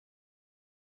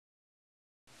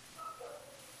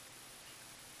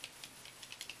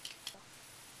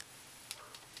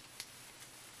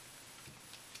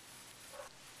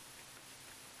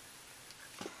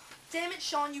Damn it,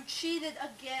 Sean, you cheated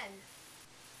again.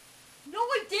 No,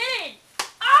 I didn't!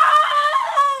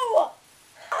 Ow!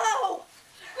 Ow!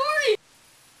 Gordy!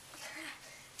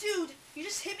 Dude, you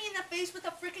just hit me in the face with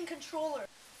a freaking controller.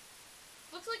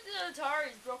 Looks like the Atari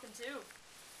is broken too.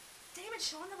 Damn it,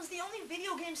 Sean, that was the only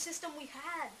video game system we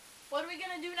had. What are we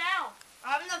gonna do now?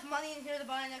 I have enough money in here to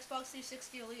buy an Xbox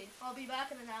 360 Elite. I'll be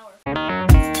back in an hour.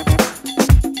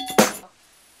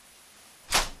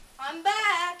 I'm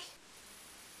back!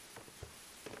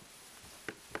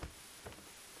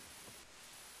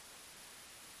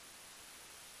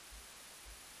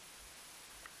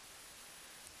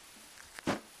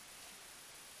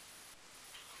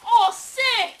 Oh,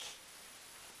 sick!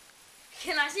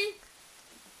 Can I see?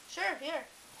 Sure, here.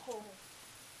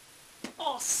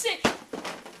 Oh, sick! Damn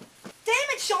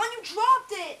it, Sean, you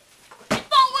dropped it! It's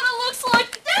not what it looks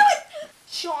like! Damn it!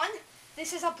 Sean,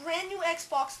 this is a brand new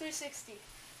Xbox 360.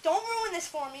 Don't ruin this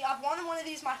for me. I've wanted one of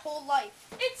these my whole life.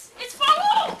 It's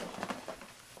fun!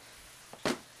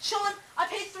 Sean, I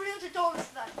paid $300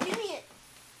 for that. Give me it.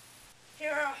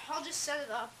 Here, I'll just set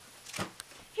it up.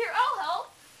 Here, I'll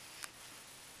help.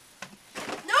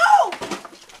 No!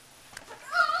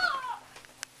 Ah!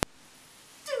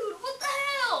 Dude, what the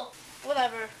hell?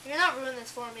 Whatever. You're not ruining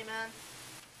this for me, man.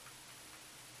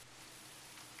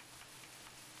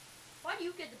 Why do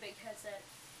you get the big headset?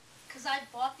 Because I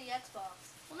bought the Xbox.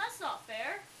 Well, that's not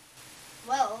fair.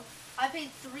 Well, I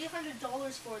paid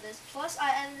 $300 for this, plus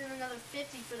I added in another $50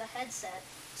 for the headset.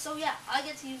 So yeah, I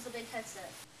get to use the big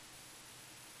headset.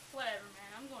 Whatever,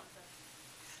 man. I'm going to bed.